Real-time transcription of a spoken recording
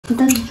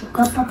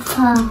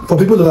For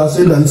people that are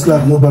saying that this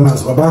life no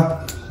balance,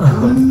 Baba,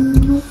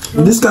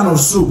 with this kind of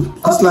soup,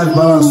 this life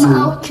balance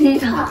soup,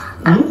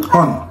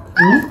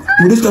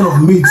 with this kind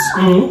of meat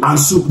and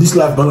soup, this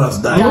life balance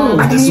die.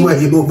 And this is why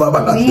you go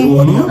Baba that's the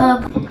one here.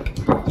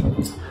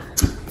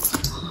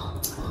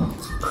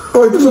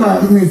 Oh, this one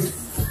has meat.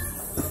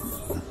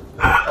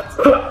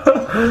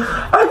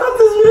 I got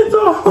this meat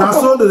off. Now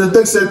so that they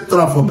take set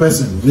trap for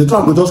person. The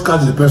trap will just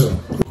catch the person.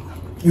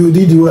 You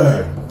did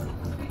well.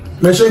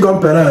 Machine gun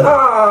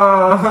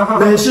Pereira.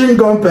 Machine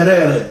gun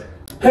Pereira.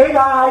 Hey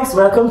guys,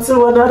 welcome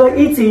to another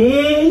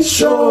eating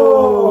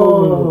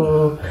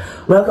show.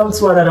 Welcome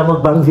to another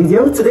mukbang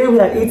video. Today we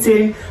are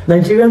eating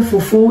Nigerian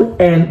fufu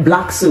and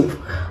black soup.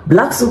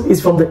 Black soup is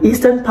from the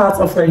eastern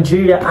part of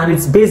Nigeria and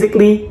it's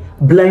basically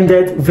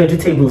blended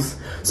vegetables.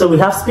 So we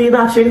have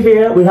spinach in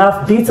here, we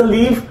have bitter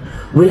leaf,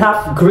 we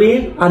have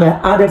green, and I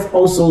added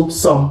also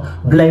some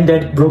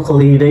blended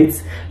broccoli in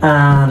it.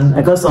 And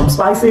I got some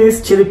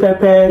spices, chili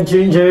pepper,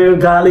 ginger,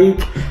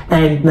 garlic,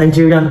 and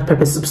Nigerian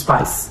pepper soup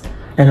spice.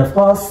 And of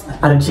course, I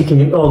added chicken.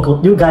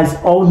 You guys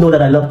all know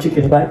that I love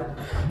chicken, right?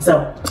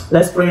 So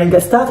let's pray and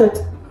get started.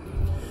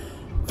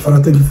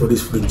 Father, thank you for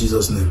this food in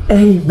Jesus' name.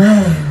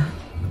 Amen.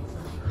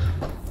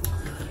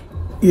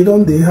 You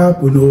don't they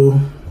happen, you know.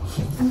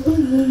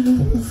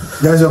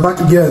 Guys, you're back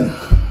again.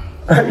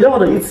 You don't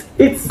want to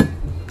eat.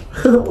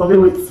 Mommy,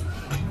 wait.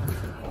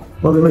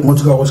 Want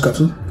to go watch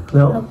cartoon?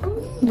 No.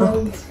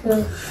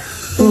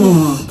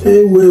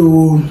 Hey,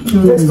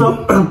 Taste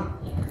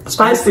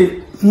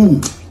spicy.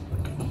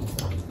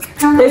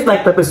 Tastes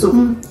like pepper soup.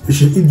 You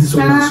should eat this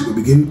one as you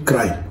begin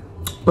cry.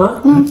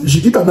 Huh? You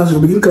should eat that as you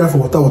begin cry for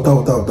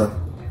water.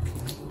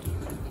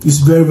 It's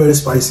very, very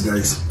spicy,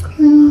 guys.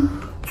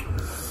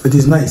 It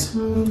is nice.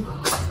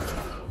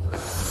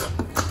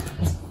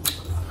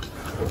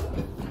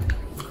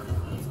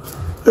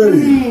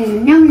 Hey.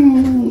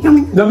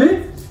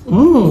 Yummy?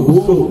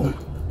 Oh.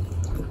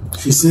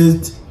 She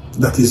said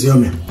that is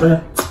yummy.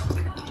 Yeah.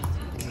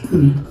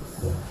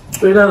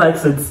 Rina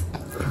likes it.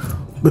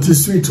 But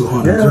it's sweet too,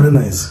 honey. Yeah. It's very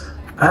nice.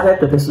 I like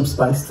pepper soup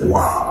spice too.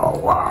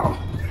 Wow.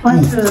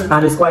 And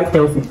it's quite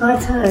healthy.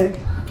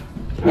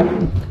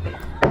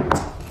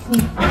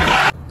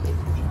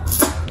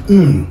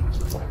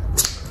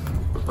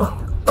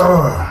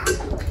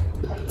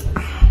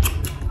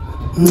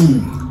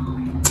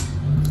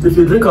 If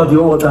you drink out the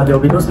water, there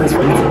will be no space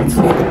for you to eat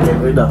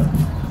food.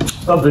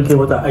 Stop drinking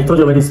water. I told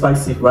you already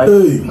spicy, right?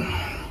 Hey.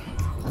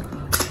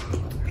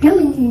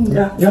 Yummy.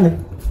 Yeah, yummy.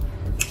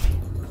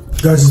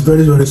 Guys, it's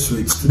very, very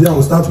sweet. Today I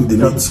will start with the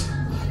meat.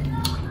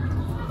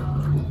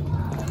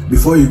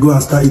 Before you go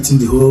and start eating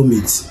the whole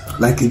meat,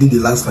 like you did the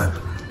last time.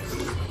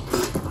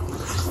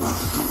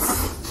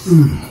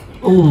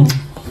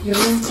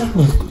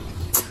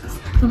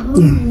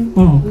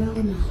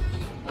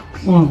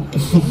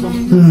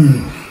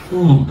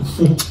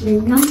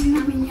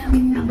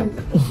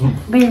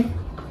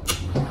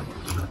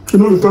 You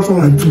know the first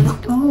one I took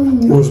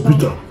was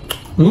bitter.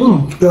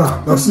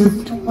 Yeah, that's it.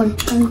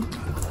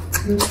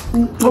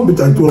 Not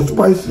bitter, it was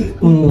spicy. I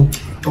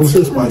would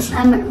say spicy.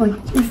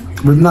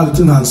 But now the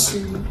thing has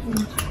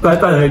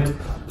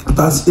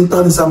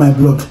entered inside my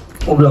blood.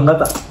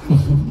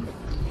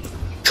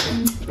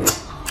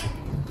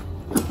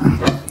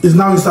 It's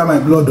now inside my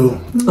blood though.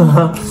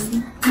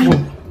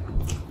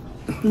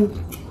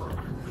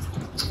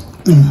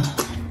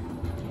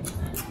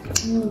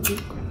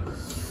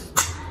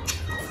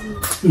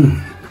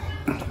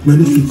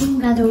 Very sweet.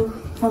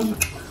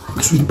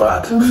 Sweet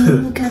bad.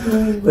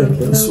 Thank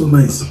you. It's so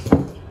nice.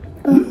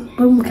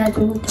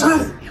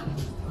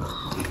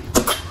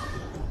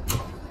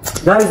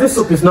 Guys, this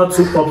soup is not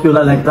too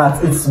popular like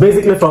that. It's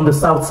basically from the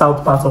south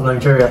part of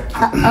Nigeria.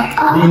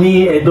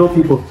 Bini, Edo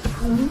people.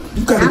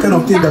 Look at the kind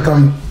of thing that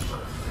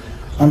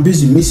I'm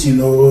busy missing.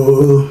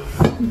 Oh.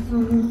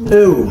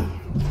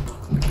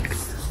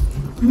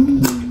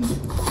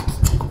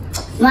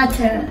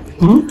 Water.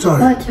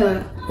 Sorry.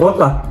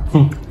 Water.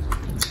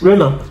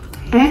 Rena.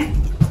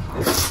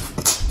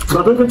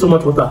 You're drinking too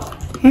much water.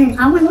 I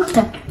want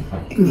water.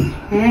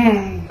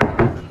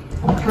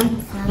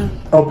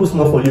 I'll put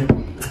more for you.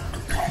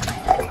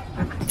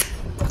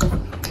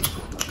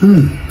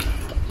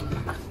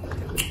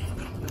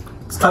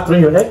 Start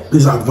doing your head.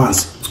 This is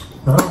advanced.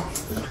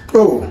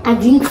 Oh. I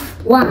drink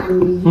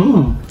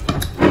one.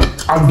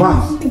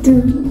 Advanced.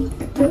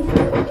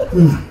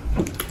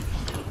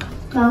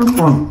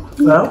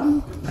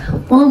 Well,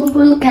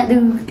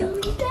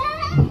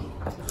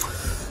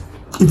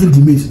 Even the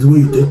meat, the way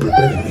you take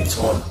prepare the meat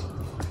on.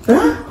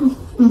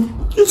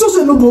 You just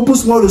say no go open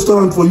small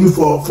restaurant for you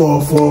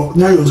for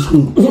near your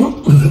school.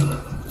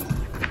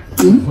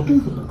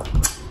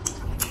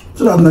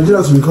 So that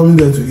Nigerians will be coming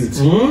there to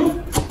eat.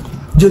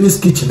 Jenny's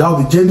kitchen, that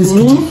will be Jenny's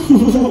kitchen.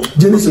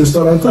 Jenny's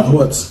restaurant and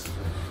what?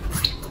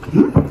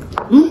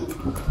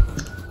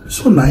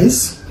 So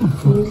nice.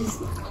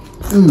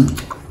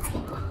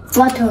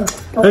 Water.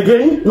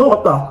 again, no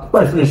water.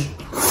 Why finish?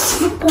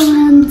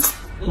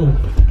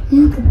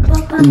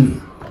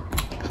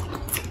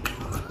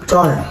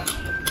 Sorry.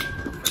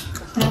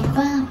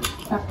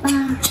 Papa.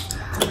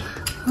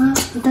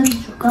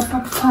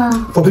 Papa.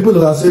 For people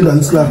that are saying that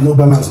this life no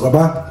balance,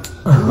 Papa.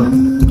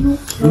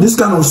 This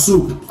kind of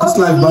soup, this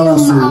life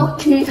balance soup.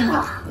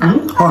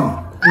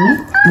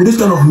 With this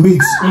kind of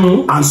meat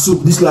and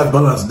soup, this life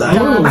balance die.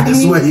 I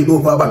swear he go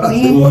Papa.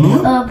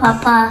 Oh,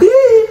 Papa.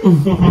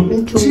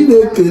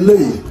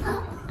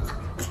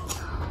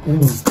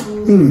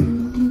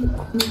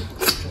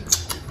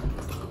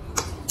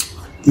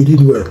 You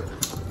did well.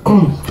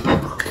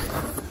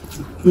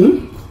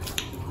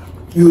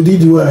 You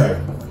did well.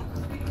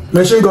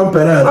 Machine gun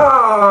Pereira.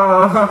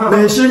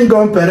 Machine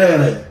gun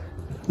Pereira.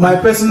 My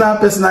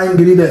personal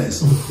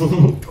ingredients.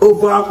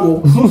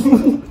 Ofako.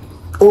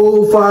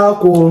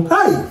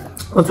 Hi.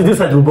 Until this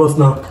side will boss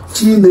now.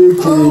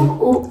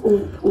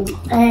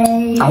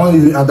 I want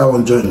you to add that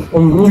one join.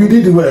 You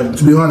did well.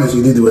 To be honest,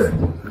 you did well.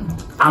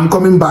 I'm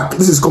coming back.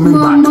 This is coming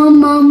back.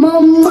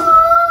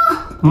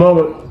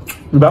 Mom,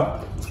 back.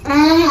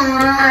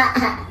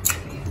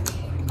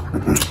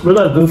 We're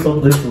not doing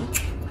something different.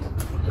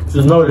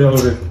 She's not really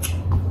hungry.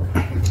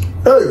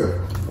 Hey!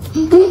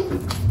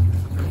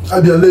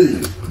 Abiale.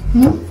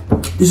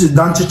 This is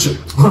Dan Chichi.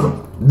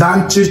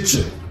 Dan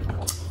Chichi.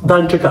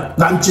 Dan Chica.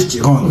 Dan Chichi,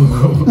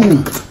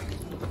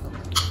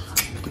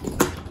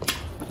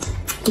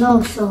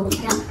 No, so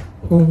yeah.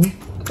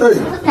 Hey!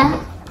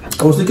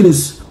 I was thinking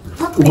this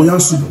Ogoyan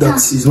soup that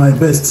is my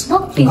best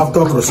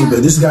after crossover.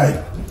 This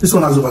guy, this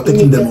one has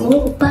overtaken them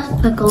all.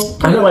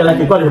 I know why I like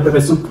it. Call it pepper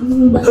soup.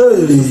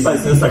 Hey!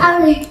 Spice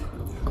inside.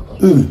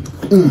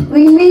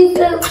 We need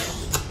to.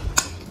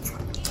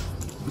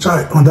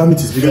 Chai, oh, that meat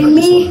is bigger than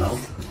this one now.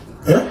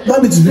 Eh? That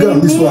meat is bigger than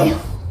this one.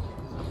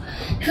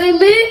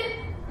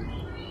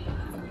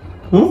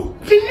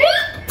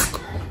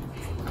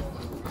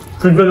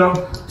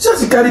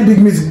 Just carry big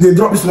meat, they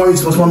drop this one,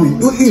 small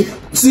meat.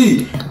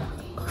 See.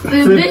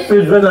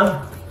 Fridvena.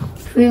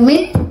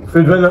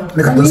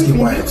 Make I just keep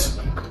quiet.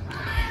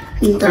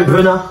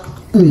 Fridvena.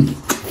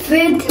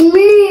 Feed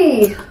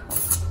me.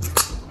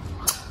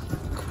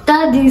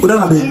 That is.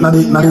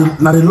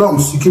 Now the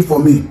lumps you keep for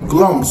me.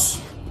 Lumps.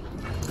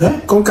 Eh?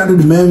 Come carry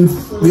the men.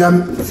 We are.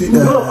 No,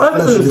 I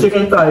don't do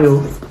chicken thigh.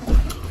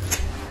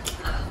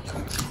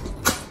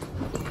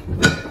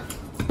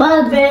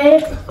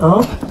 Bobby.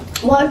 Huh?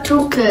 What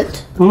took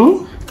it?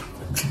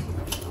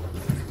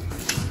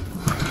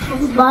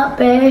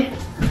 Bobby.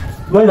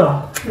 Why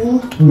not?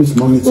 Miss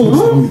mommy.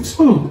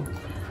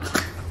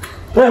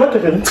 Hey, what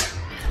chicken?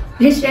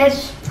 This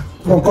is.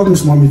 Oh, call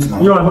Miss mommy now.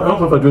 No, I'm not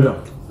going to do that.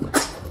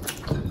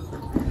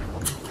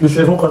 You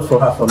should even cut for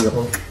half from your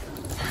own.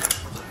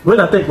 When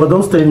I take, but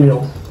don't stain me.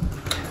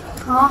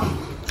 Huh?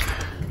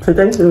 Say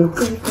thank you.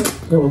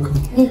 You're welcome.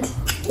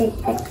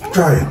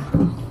 Try it.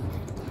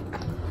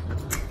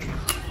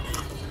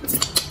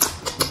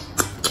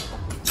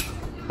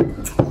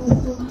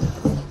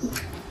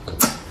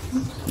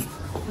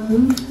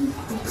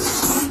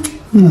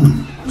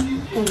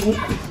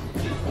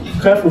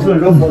 Careful, so you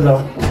don't fall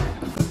down.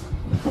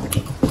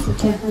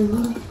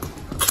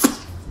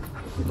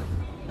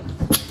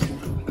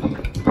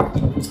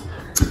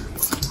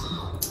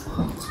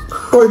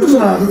 Oh, it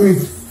doesn't meat.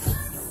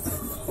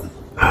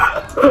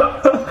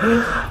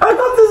 I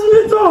got this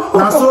meat off.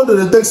 Now, so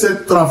they take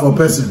set trap for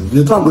person.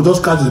 The trap will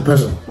just catch the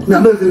person. Me, I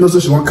don't even know so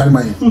she won't carry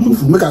my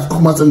fufu. Make her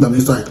come out and them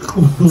inside.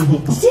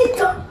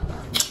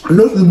 You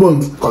know the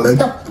bone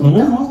collect.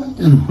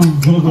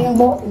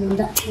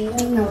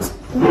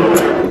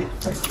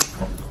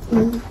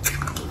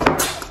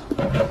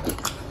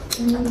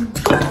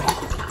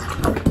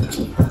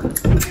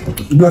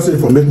 You don't say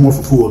for make more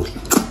fufu.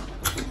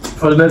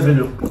 For the next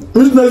video.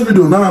 Which next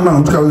video? No.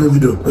 I'm talking about the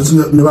video. It's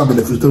never been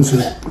a few times.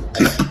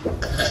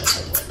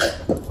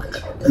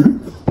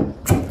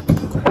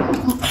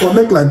 For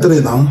make like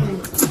 3 now.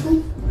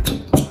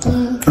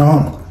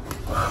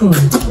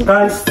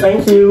 Guys,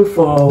 thank you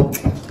for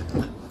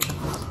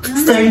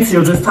staying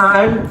till this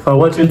time, for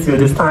watching till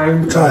this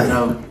time.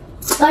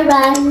 Bye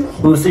bye.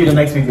 We'll see you in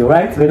the next video,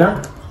 right,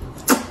 Rina?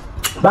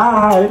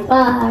 Bye.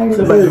 Bye.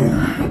 Say bye.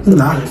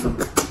 Nah.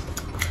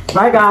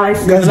 Bye,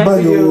 guys. Guys,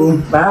 bye.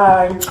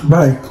 Bye.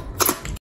 Bye.